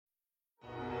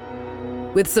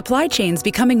With supply chains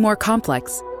becoming more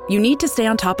complex, you need to stay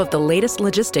on top of the latest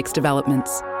logistics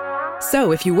developments.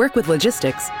 So if you work with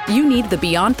logistics, you need the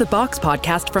Beyond the Box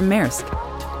podcast from Maersk.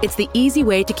 It's the easy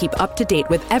way to keep up to date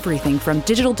with everything from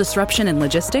digital disruption in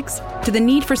logistics to the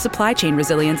need for supply chain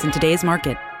resilience in today's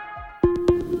market.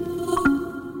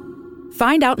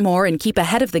 Find out more and keep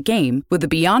ahead of the game with the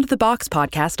Beyond the Box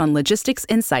podcast on logistics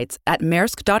insights at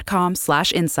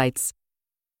maersk.com/insights.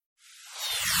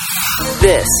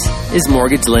 This is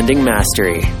Mortgage Lending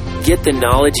Mastery. Get the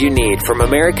knowledge you need from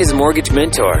America's Mortgage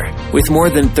Mentor. With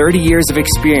more than 30 years of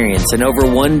experience and over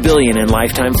 $1 billion in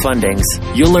lifetime fundings,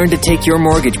 you'll learn to take your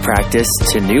mortgage practice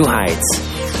to new heights.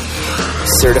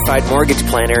 Certified mortgage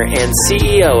planner and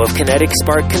CEO of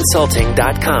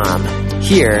KineticSparkConsulting.com.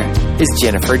 Here is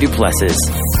Jennifer Duplessis.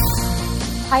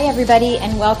 Hi, everybody,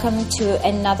 and welcome to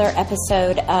another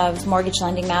episode of Mortgage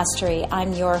Lending Mastery.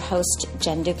 I'm your host,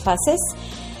 Jen Duplessis.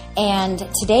 And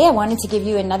today I wanted to give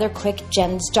you another quick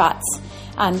Jen's Jots.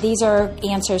 These are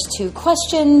answers to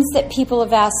questions that people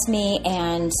have asked me.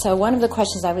 And so one of the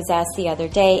questions I was asked the other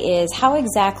day is, how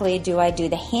exactly do I do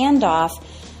the handoff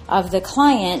of the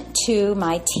client to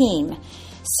my team?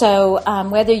 So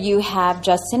whether you have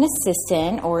just an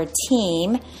assistant or a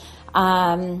team,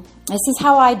 this is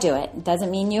how I do it. It doesn't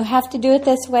mean you have to do it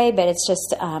this way, but it's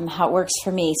just how it works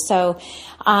for me. So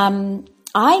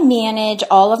I manage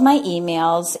all of my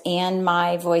emails and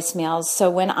my voicemails. So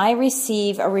when I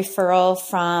receive a referral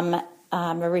from a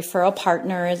referral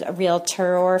partner, a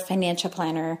realtor or a financial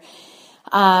planner,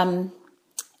 I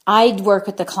work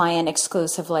with the client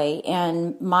exclusively.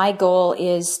 And my goal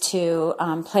is to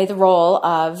play the role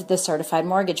of the certified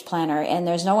mortgage planner. And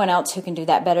there's no one else who can do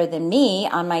that better than me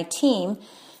on my team,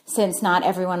 since not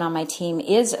everyone on my team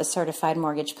is a certified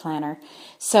mortgage planner.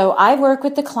 So I work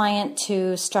with the client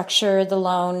to structure the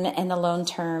loan and the loan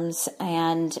terms.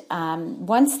 And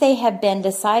once they have been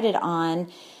decided on,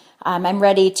 I'm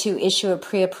ready to issue a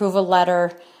pre-approval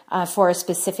letter for a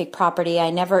specific property.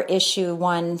 I never issue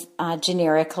one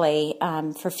generically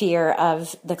for fear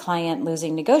of the client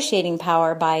losing negotiating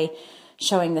power by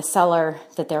showing the seller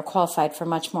that they're qualified for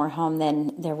much more home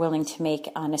than they're willing to make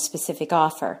on a specific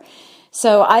offer.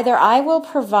 So either I will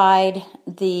provide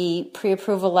the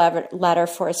pre-approval letter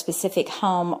for a specific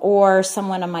home, or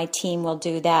someone on my team will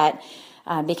do that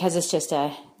because it's just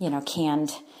a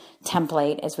canned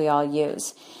template as we all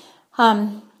use.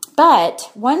 But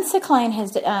once the client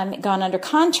has gone under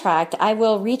contract, I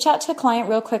will reach out to the client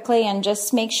real quickly and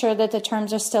just make sure that the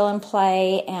terms are still in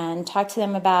play and talk to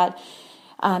them about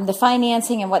the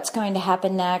financing and what's going to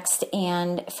happen next.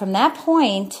 And from that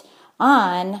point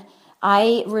on,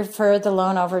 I refer the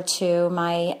loan over to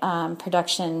my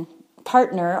production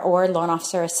partner or loan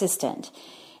officer assistant.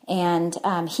 And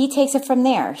he takes it from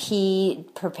there. He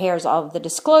prepares all of the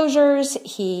disclosures.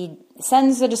 He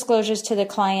sends the disclosures to the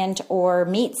client or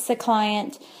meets the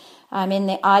client. In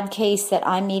the odd case that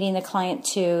I'm meeting the client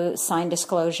to sign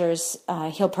disclosures,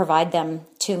 he'll provide them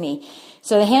to me.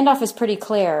 So the handoff is pretty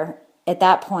clear at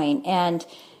that point. And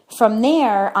from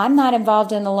there, I'm not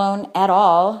involved in the loan at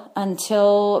all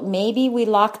until maybe we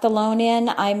lock the loan in.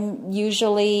 I'm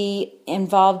usually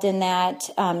involved in that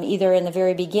either in the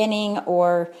very beginning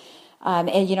or,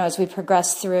 as we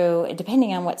progress through,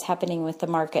 depending on what's happening with the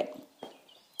market.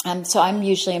 So I'm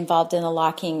usually involved in the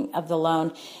locking of the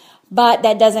loan. But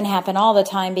that doesn't happen all the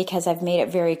time because I've made it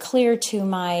very clear to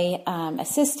my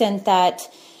assistant that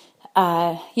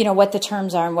what the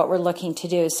terms are and what we're looking to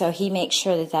do. So he makes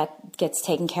sure that that gets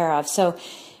taken care of. So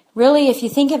really, if you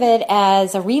think of it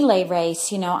as a relay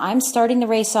race, I'm starting the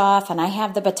race off and I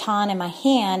have the baton in my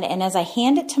hand. And as I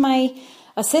hand it to my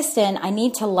assistant, I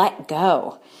need to let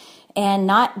go and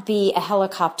not be a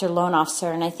helicopter loan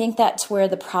officer. And I think that's where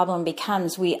the problem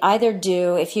becomes. We either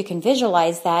do, if you can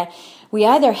visualize that, we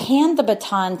either hand the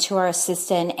baton to our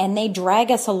assistant and they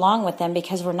drag us along with them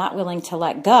because we're not willing to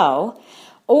let go,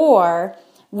 or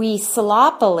we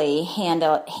sloppily hand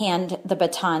the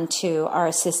baton to our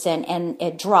assistant and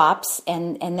it drops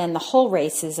and then the whole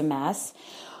race is a mess.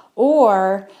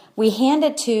 Or we hand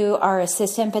it to our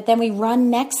assistant, but then we run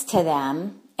next to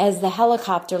them as the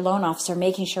helicopter loan officer,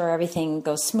 making sure everything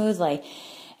goes smoothly.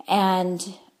 And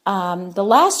the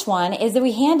last one is that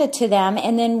we hand it to them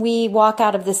and then we walk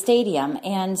out of the stadium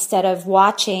instead of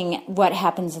watching what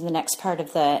happens in the next part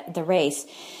of the race.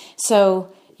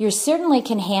 So you certainly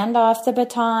can hand off the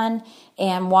baton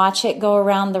and watch it go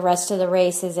around the rest of the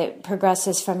race as it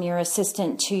progresses from your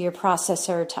assistant to your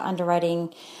processor to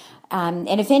underwriting.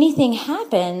 And if anything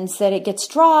happens that it gets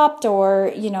dropped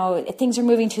or, things are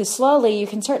moving too slowly, you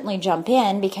can certainly jump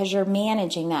in because you're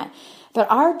managing that. But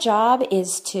our job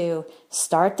is to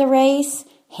start the race,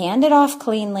 hand it off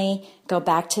cleanly, go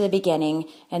back to the beginning,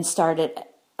 and start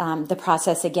the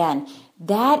process again.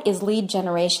 That is lead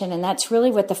generation, and that's really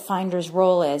what the finder's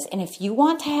role is. And if you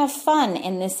want to have fun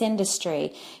in this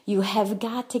industry, you have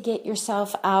got to get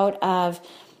yourself out of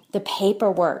the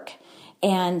paperwork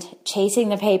and chasing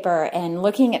the paper and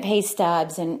looking at pay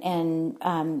stubs and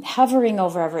hovering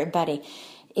over everybody.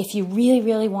 If you really,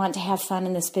 really want to have fun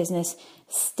in this business,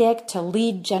 stick to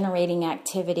lead generating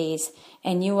activities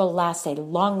and you will last a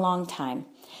long, long time.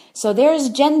 So there's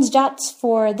Jen's Jots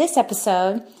for this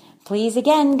episode. Please,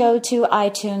 again, go to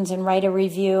iTunes and write a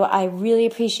review. I really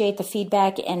appreciate the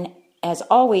feedback. And as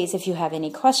always, if you have any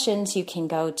questions, you can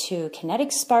go to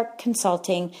Kinetic Spark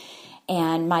Consulting,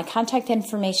 and my contact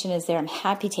information is there. I'm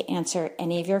happy to answer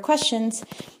any of your questions.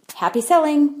 Happy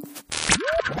selling.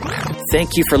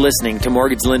 Thank you for listening to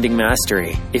Mortgage Lending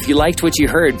Mastery. If you liked what you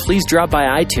heard, please drop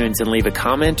by iTunes and leave a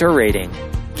comment or rating.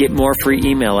 Get more free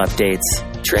email updates,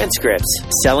 transcripts,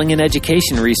 selling and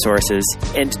education resources,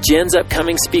 and Jen's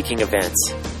upcoming speaking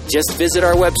events. Just visit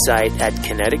our website at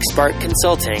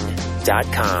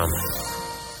kineticsparkconsulting.com.